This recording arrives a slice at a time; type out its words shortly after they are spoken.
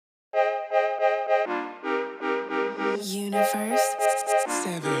Universe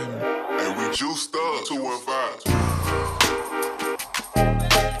 7. And we juiced up 215.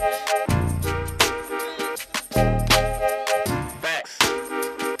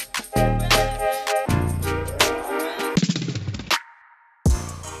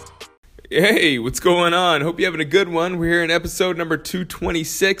 Hey, what's going on? Hope you're having a good one. We're here in episode number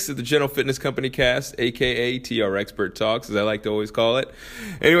 226 of the General Fitness Company Cast, aka TR Expert Talks, as I like to always call it.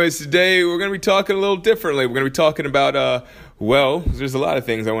 Anyways, today we're going to be talking a little differently. We're going to be talking about, there's a lot of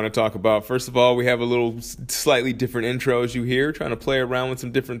things I want to talk about. First of all, we have a little slightly different intro as you hear, trying to play around with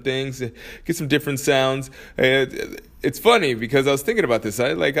some different things, get some different sounds. It's funny because I was thinking about this.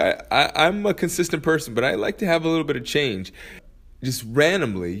 I'm a consistent person, but I like to have a little bit of change. Just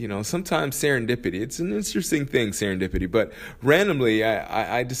randomly, sometimes serendipity. It's an interesting thing, serendipity. But randomly,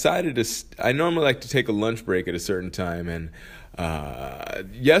 I decided I normally like to take a lunch break at a certain time. And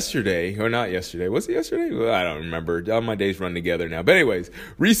yesterday, or not yesterday, was it yesterday? Well, I don't remember. All my days run together now. But anyways,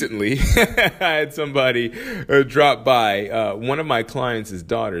 recently, I had somebody drop by, one of my clients'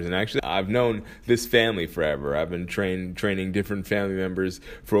 daughters. And actually, I've known this family forever. I've been training different family members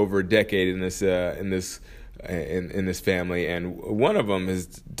for over a decade in this family, and one of them has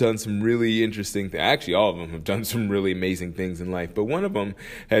done some really interesting things. Actually, all of them have done some really amazing things in life, but one of them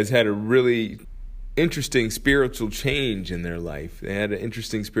has had a really interesting spiritual change in their life. They had an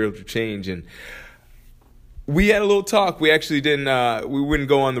interesting spiritual change, and we had a little talk. We actually we wouldn't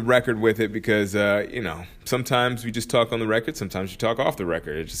go on the record with it because, sometimes we just talk on the record, sometimes we talk off the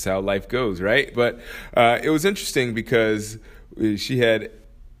record. It's just how life goes, right? But it was interesting because she had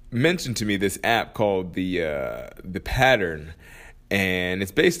mentioned to me this app called the Pattern, and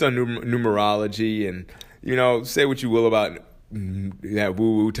it's based on numerology. And say what you will about that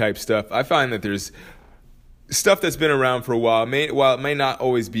woo-woo type stuff. I find that there's stuff that's been around for a while. While it may not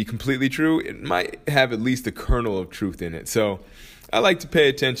always be completely true, it might have at least a kernel of truth in it. So I like to pay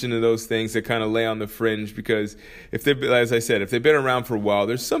attention to those things that kind of lay on the fringe, because if they've been around for a while,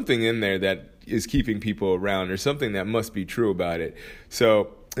 there's something in there that is keeping people around. There's something that must be true about it.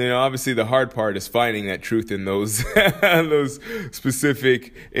 So obviously the hard part is finding that truth in those those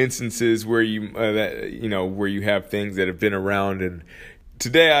specific instances where where you have things that have been around. And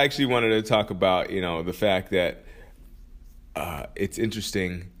today I actually wanted to talk about the fact that it's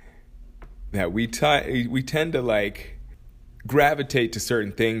interesting that we tend to gravitate to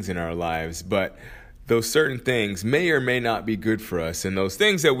certain things in our lives, but those certain things may or may not be good for us, and those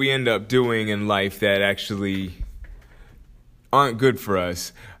things that we end up doing in life that actually aren't good for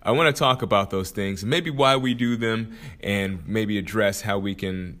us. I want to talk about those things, maybe why we do them, and maybe address how we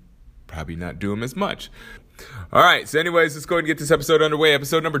can probably not do them as much. All right, so anyways, let's go ahead and get this episode underway.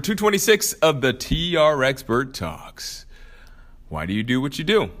 Episode number 226 of the TR Expert Talks. Why do you do what you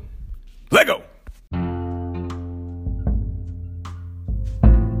do? Let go!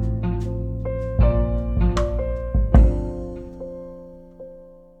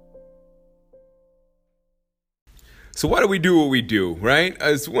 So why do we do what we do, right? I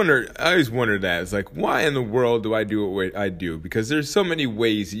always wondered that. It's like, why in the world do I do what I do? Because there's so many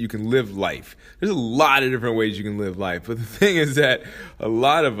ways that you can live life. There's a lot of different ways you can live life. But the thing is that a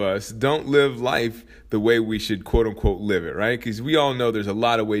lot of us don't live life the way we should, quote unquote, live it, right? Because we all know there's a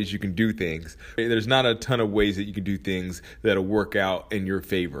lot of ways you can do things. There's not a ton of ways that you can do things that'll work out in your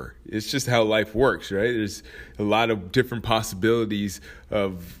favor. It's just how life works, right? There's a lot of different possibilities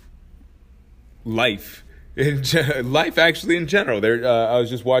of life. Life actually in general. I was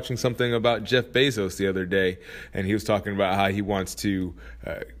just watching something about Jeff Bezos the other day, and he was talking about how he wants to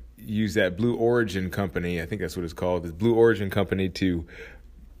use that Blue Origin company, I think that's what it's called, this Blue Origin company, to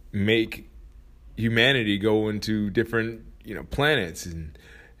make humanity go into different planets. And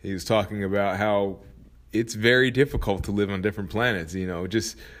he was talking about how it's very difficult to live on different planets.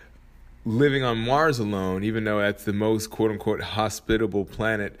 Just living on Mars alone, even though that's the most quote unquote hospitable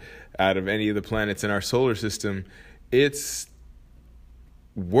planet out of any of the planets in our solar system, it's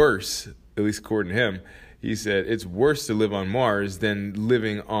worse, at least according to him. He said it's worse to live on Mars than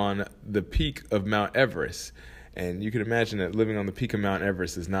living on the peak of Mount Everest. And you can imagine that living on the peak of Mount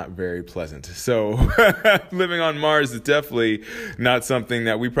Everest is not very pleasant. So living on Mars is definitely not something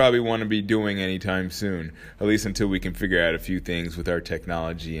that we probably want to be doing anytime soon, at least until we can figure out a few things with our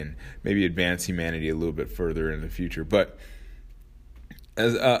technology and maybe advance humanity a little bit further in the future. But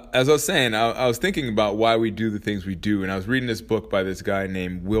as I was saying, I was thinking about why we do the things we do, and I was reading this book by this guy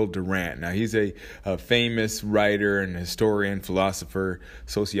named Will Durant. Now, he's a famous writer and historian, philosopher,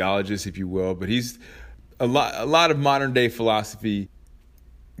 sociologist, if you will, but he's a lot of modern day philosophy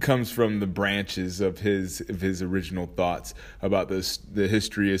comes from the branches of his original thoughts about the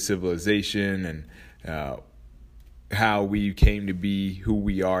history of civilization and how we came to be who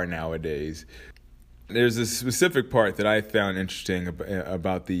we are nowadays. There's a specific part that I found interesting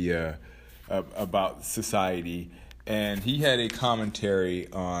about the about society, and he had a commentary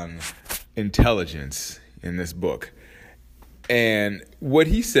on intelligence in this book. And what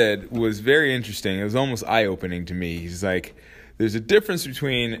he said was very interesting. It was almost eye-opening to me. He's like, there's a difference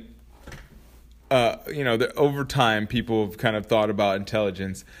between, over time people have kind of thought about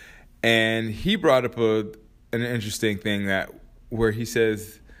intelligence, and he brought up an interesting thing where he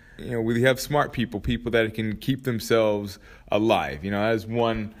says, we have smart people that can keep themselves alive. That's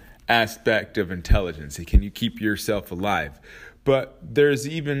one aspect of intelligence. Can you keep yourself alive? But there's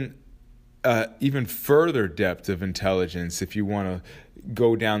even further depth of intelligence if you want to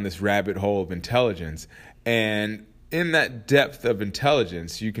go down this rabbit hole of intelligence. And in that depth of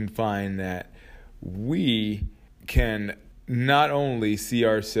intelligence, you can find that we can not only see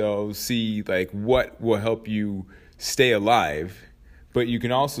like what will help you stay alive, but you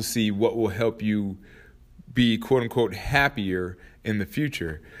can also see what will help you be quote unquote happier in the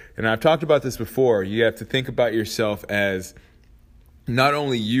future. And I've talked about this before. You have to think about yourself as not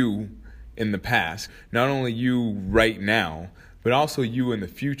only you in the past, not only you right now, but also you in the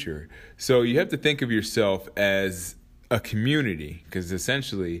future. So you have to think of yourself as a community, because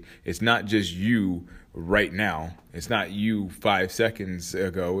essentially it's not just you right now. It's not you 5 seconds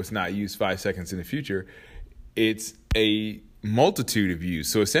ago. It's not you 5 seconds in the future. It's a multitude of you.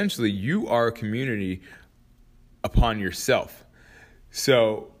 So essentially you are a community upon yourself.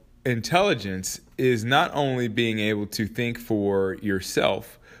 So intelligence is not only being able to think for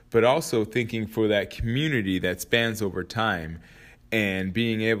yourself, but also thinking for that community that spans over time, and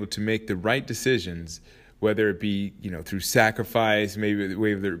being able to make the right decisions, whether it be through sacrifice, maybe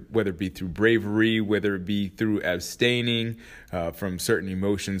whether it be through bravery, whether it be through abstaining from certain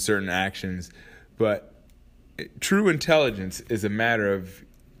emotions, certain actions. But true intelligence is a matter of,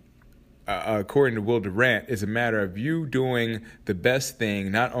 according to Will Durant, is a matter of you doing the best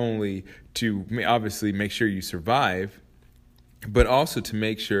thing, not only to obviously make sure you survive, but also to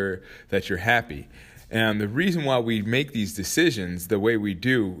make sure that you're happy. And the reason why we make these decisions the way we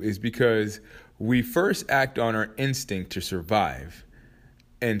do is because we first act on our instinct to survive.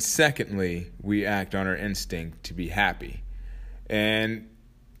 And secondly, we act on our instinct to be happy. And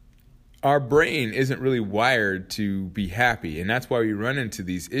our brain isn't really wired to be happy. And that's why we run into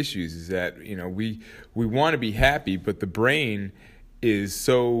these issues, is that, we want to be happy, but the brain is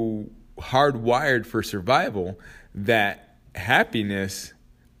so hardwired for survival that happiness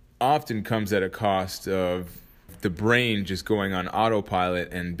often comes at a cost of the brain just going on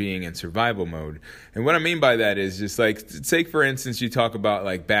autopilot and being in survival mode. And what I mean by that is just like, say for instance, you talk about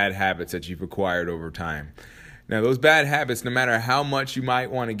like bad habits that you've acquired over time. Now, those bad habits, no matter how much you might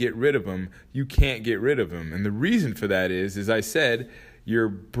want to get rid of them, you can't get rid of them. And the reason for that is, as I said, your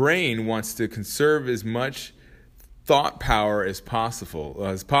brain wants to conserve as much thought power as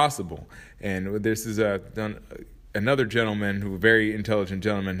possible. And this is another gentleman, a very intelligent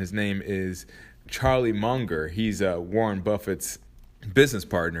gentleman. His name is Charlie Munger. He's Warren Buffett's business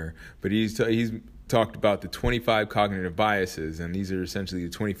partner, but he's talked about the 25 cognitive biases, and these are essentially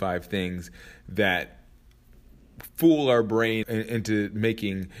the 25 things that fool our brain into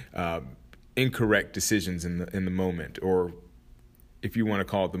making incorrect decisions in the moment, or if you want to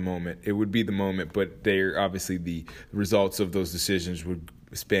call it the moment, it would be the moment, but they're obviously the results of those decisions would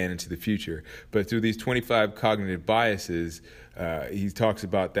span into the future. But through these 25 cognitive biases, he talks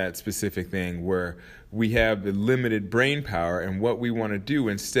about that specific thing where we have the limited brain power, and what we want to do,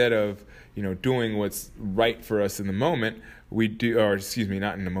 instead of doing what's right for us in the moment, we do, or excuse me,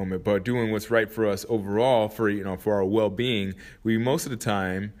 not in the moment, but doing what's right for us overall for our well-being, we most of the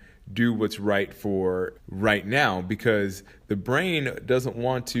time do what's right for right now, because the brain doesn't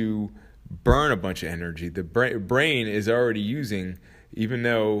want to burn a bunch of energy. The brain is already using, even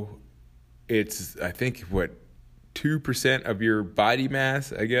though it's, I think, 2% of your body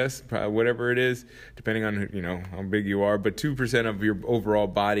mass, I guess, whatever it is, depending on how big you are, but 2% of your overall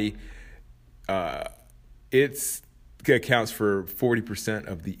body, it accounts for 40%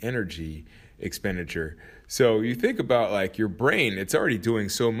 of the energy expenditure. So you think about like your brain, it's already doing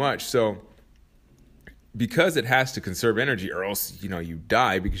so much. So because it has to conserve energy, or else you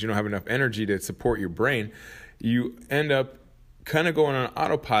die because you don't have enough energy to support your brain, you end up kind of going on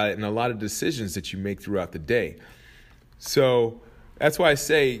autopilot in a lot of decisions that you make throughout the day. So that's why I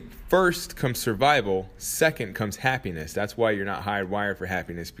say first comes survival, second comes happiness. That's why you're not hardwired for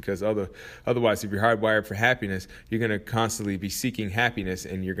happiness, because otherwise, if you're hardwired for happiness, you're going to constantly be seeking happiness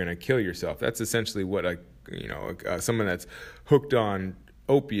and you're going to kill yourself. That's essentially what someone that's hooked on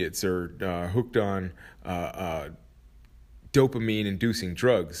opiates or hooked on dopamine inducing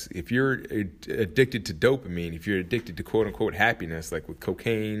drugs. If you're addicted to dopamine, if you're addicted to quote unquote happiness, like with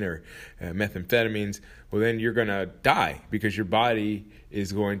cocaine or methamphetamines, well, then you're going to die because your body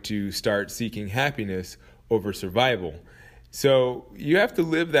is going to start seeking happiness over survival. So you have to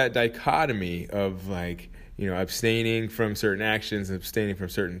live that dichotomy of like, abstaining from certain actions, abstaining from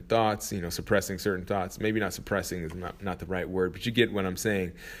certain thoughts, suppressing certain thoughts. Maybe not suppressing is not the right word, but you get what I'm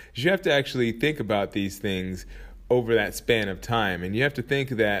saying. You have to actually think about these things over that span of time. And you have to think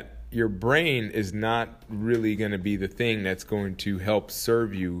that your brain is not really going to be the thing that's going to help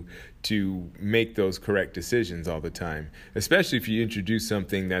serve you to make those correct decisions all the time, especially if you introduce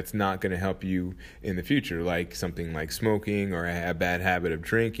something that's not going to help you in the future, like something like smoking or a bad habit of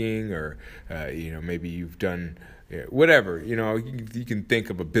drinking, or, maybe you've done whatever. You can think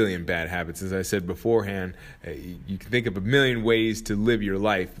of a billion bad habits. As I said beforehand, you can think of a million ways to live your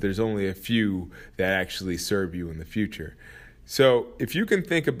life. There's only a few that actually serve you in the future. So if you can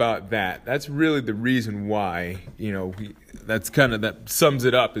think about that, that's really the reason why, that sums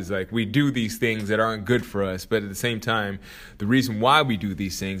it up, is like we do these things that aren't good for us. But at the same time, the reason why we do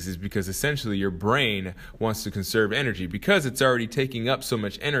these things is because essentially your brain wants to conserve energy. Because it's already taking up so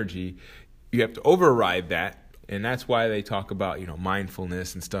much energy, you have to override that. And that's why they talk about,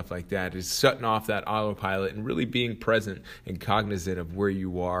 mindfulness and stuff like that, is shutting off that autopilot and really being present and cognizant of where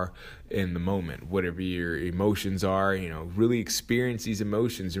you are in the moment, whatever your emotions are, really experience these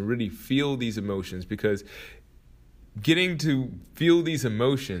emotions and really feel these emotions, because getting to feel these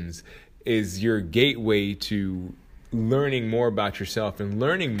emotions is your gateway to learning more about yourself, and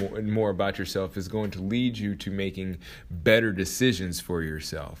learning more about yourself is going to lead you to making better decisions for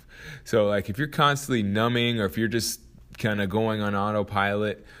yourself. So like if you're constantly numbing, or if you're just kind of going on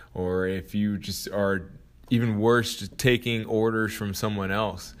autopilot, or if you just are, even worse, just taking orders from someone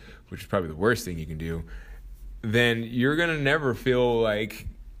else, which is probably the worst thing you can do, then you're going to never feel like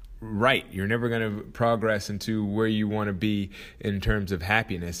right. You're never going to progress into where you want to be in terms of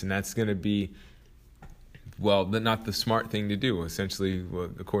happiness. And that's going to be, not the smart thing to do. Essentially,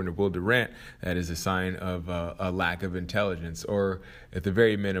 according to Will Durant, that is a sign of a lack of intelligence, or at the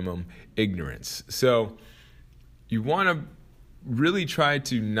very minimum, ignorance. So you want to really try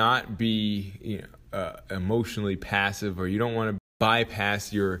to not be emotionally passive, or you don't want to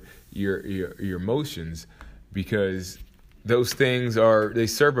bypass your emotions, because those things they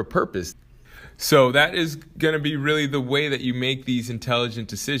serve a purpose. So that is going to be really the way that you make these intelligent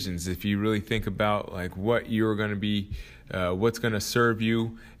decisions. If you really think about like what you're going to be, what's going to serve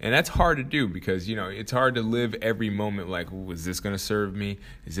you. And that's hard to do, because, it's hard to live every moment like, is this going to serve me?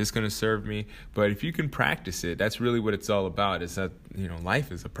 Is this going to serve me? But if you can practice it, that's really what it's all about, is that,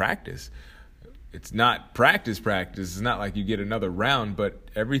 life is a practice. It's not practice. It's not like you get another round, but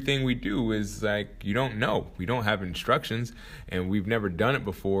everything we do is like, you don't know. We don't have instructions, and we've never done it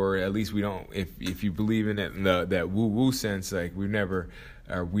before. At least we don't, if you believe in it in that woo-woo sense, like we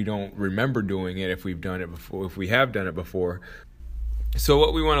don't remember doing it if we've done it before, if we have done it before. So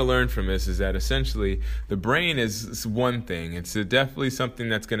what we want to learn from this is that essentially the brain is one thing. It's definitely something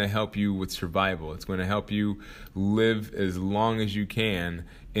that's going to help you with survival. It's going to help you live as long as you can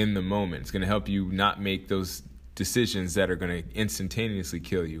in the moment. It's going to help you not make those decisions that are going to instantaneously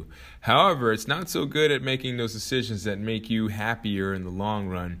kill you. However, it's not so good at making those decisions that make you happier in the long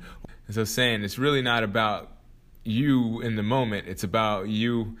run. As I was saying, it's really not about you in the moment. It's about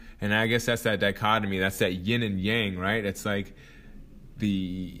you, and I guess that's that dichotomy. That's that yin and yang, right? It's like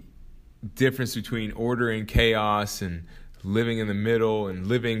the difference between order and chaos, and living in the middle, and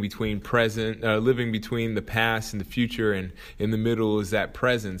living between the past and the future, and in the middle is that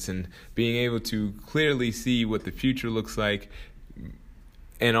presence, and being able to clearly see what the future looks like,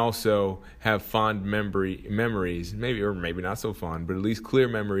 and also have fond memories, maybe not so fond, but at least clear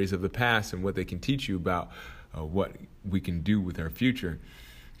memories of the past and what they can teach you about what we can do with our future.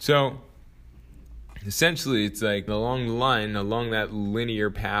 So essentially, it's like along that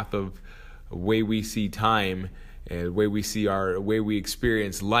linear path of the way we see time, and the way we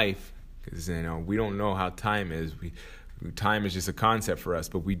experience life, because we don't know how time is. Time is just a concept for us,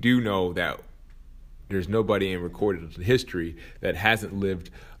 but we do know that there's nobody in recorded history that hasn't lived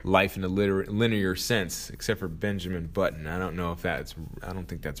life in a linear sense, except for Benjamin Button. I don't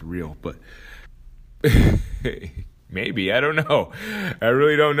think that's real, but maybe, I don't know. I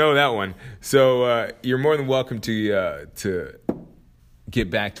really don't know that one. So you're more than welcome to get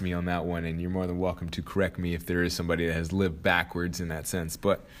back to me on that one, and you're more than welcome to correct me if there is somebody that has lived backwards in that sense.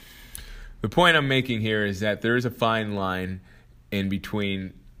 But the point I'm making here is that there is a fine line in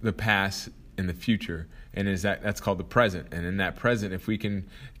between the past and the future, And that's called the present. And in that present, if we can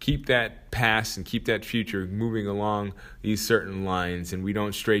keep that past and keep that future moving along these certain lines, and we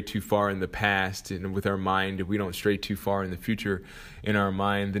don't stray too far in the past and with our mind, if we don't stray too far in the future in our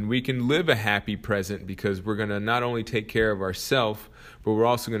mind, then we can live a happy present, because we're going to not only take care of ourselves, but we're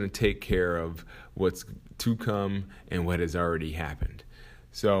also going to take care of what's to come and what has already happened.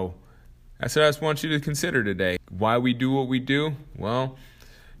 So that's what I just want you to consider today. Why we do what we do? Well,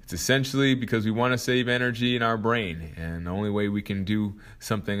 it's essentially because we want to save energy in our brain, and the only way we can do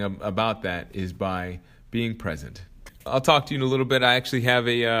something about that is by being present. I'll talk to you in a little bit. I actually have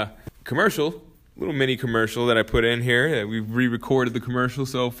a little mini commercial that I put in here. We've re-recorded the commercial,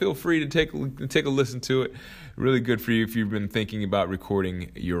 so feel free to take a listen to it. Really good for you if you've been thinking about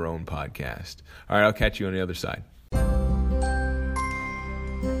recording your own podcast. All right, I'll catch you on the other side.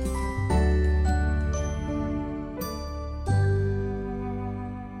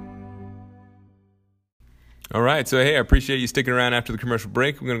 All right, so hey, I appreciate you sticking around after the commercial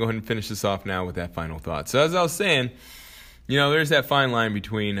break. We're going to go ahead and finish this off now with that final thought. So as I was saying, there's that fine line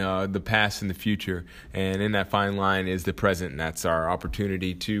between the past and the future, and in that fine line is the present, and that's our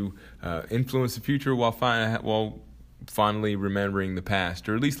opportunity to influence the future while fondly remembering the past,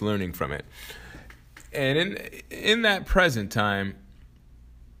 or at least learning from it. And in that present time,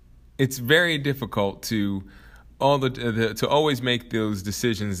 it's very difficult to always make those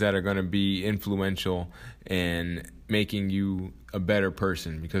decisions that are going to be influential and making you a better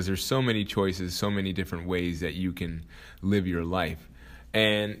person, because there's so many choices, so many different ways that you can live your life.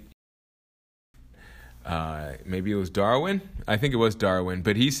 And maybe it was Darwin. I think it was Darwin,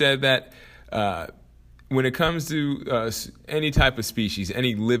 but he said that when it comes to any type of species,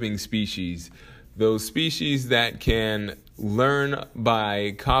 any living species, those species that can learn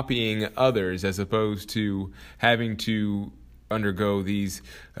by copying others as opposed to having to undergo these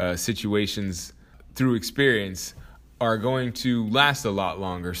situations through experience are going to last a lot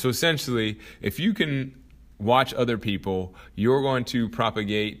longer. So essentially, if you can watch other people, you're going to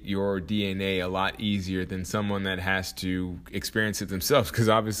propagate your DNA a lot easier than someone that has to experience it themselves, because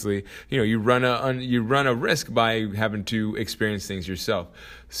obviously, you run a risk by having to experience things yourself.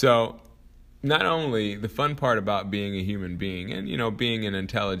 So not only the fun part about being a human being and, being an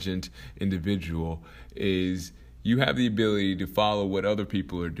intelligent individual is you have the ability to follow what other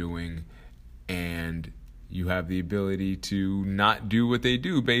people are doing, and you have the ability to not do what they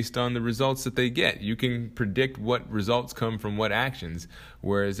do based on the results that they get. You can predict what results come from what actions,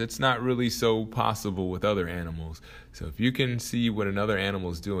 whereas it's not really so possible with other animals. So if you can see what another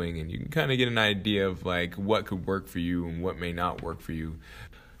animal is doing, and you can kind of get an idea of like what could work for you and what may not work for you,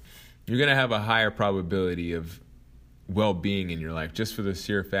 you're going to have a higher probability of well-being in your life, just for the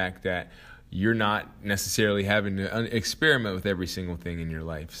sheer fact that you're not necessarily having to experiment with every single thing in your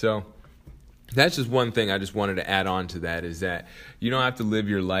life. So that's just one thing I just wanted to add on to that, is that you don't have to live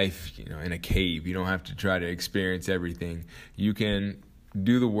your life, in a cave. You don't have to try to experience everything. You can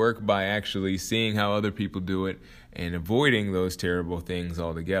do the work by actually seeing how other people do it and avoiding those terrible things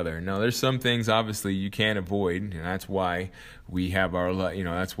altogether. Now, there's some things obviously you can't avoid, and that's why we have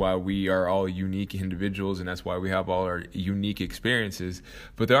that's why we are all unique individuals, and that's why we have all our unique experiences.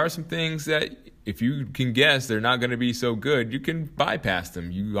 But there are some things that, if you can guess they're not going to be so good, you can bypass them.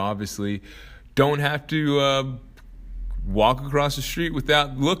 You obviously don't have to walk across the street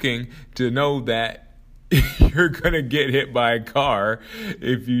without looking to know that you're going to get hit by a car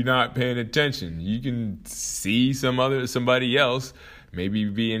if you're not paying attention. You can see somebody else maybe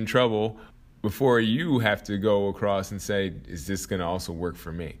be in trouble before you have to go across and say, is this going to also work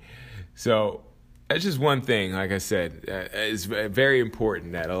for me? So that's just one thing, like I said, is very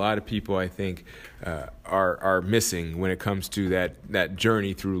important that a lot of people, I think, are missing when it comes to that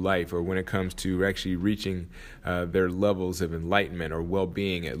journey through life, or when it comes to actually reaching their levels of enlightenment or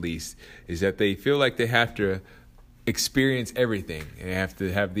well-being, at least, is that they feel like they have to experience everything. They have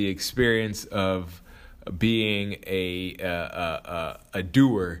to have the experience of being a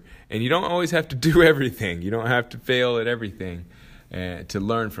doer, and you don't always have to do everything. You don't have to fail at everything to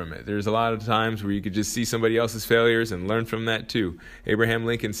learn from it. There's a lot of times where you could just see somebody else's failures and learn from that too. Abraham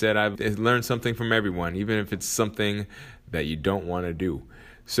Lincoln said, I've learned something from everyone, even if it's something that you don't want to do.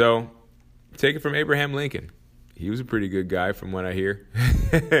 So take it from Abraham Lincoln. He was a pretty good guy from what I hear.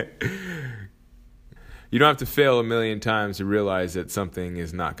 You don't have to fail a million times to realize that something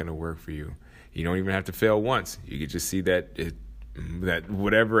is not going to work for you. You don't even have to fail once. You could just see that that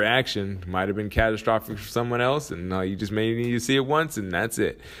whatever action might have been catastrophic for someone else, and you just may need to see it once, and that's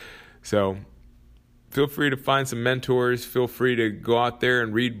it. So feel free to find some mentors. Feel free to go out there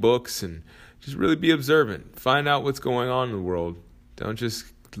and read books and just really be observant. Find out what's going on in the world. Don't just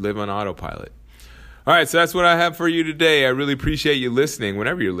live on autopilot. All right, so that's what I have for you today. I really appreciate you listening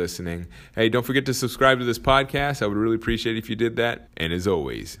whenever you're listening. Hey, don't forget to subscribe to this podcast. I would really appreciate it if you did that. And as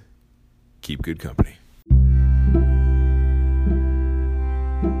always, keep good company.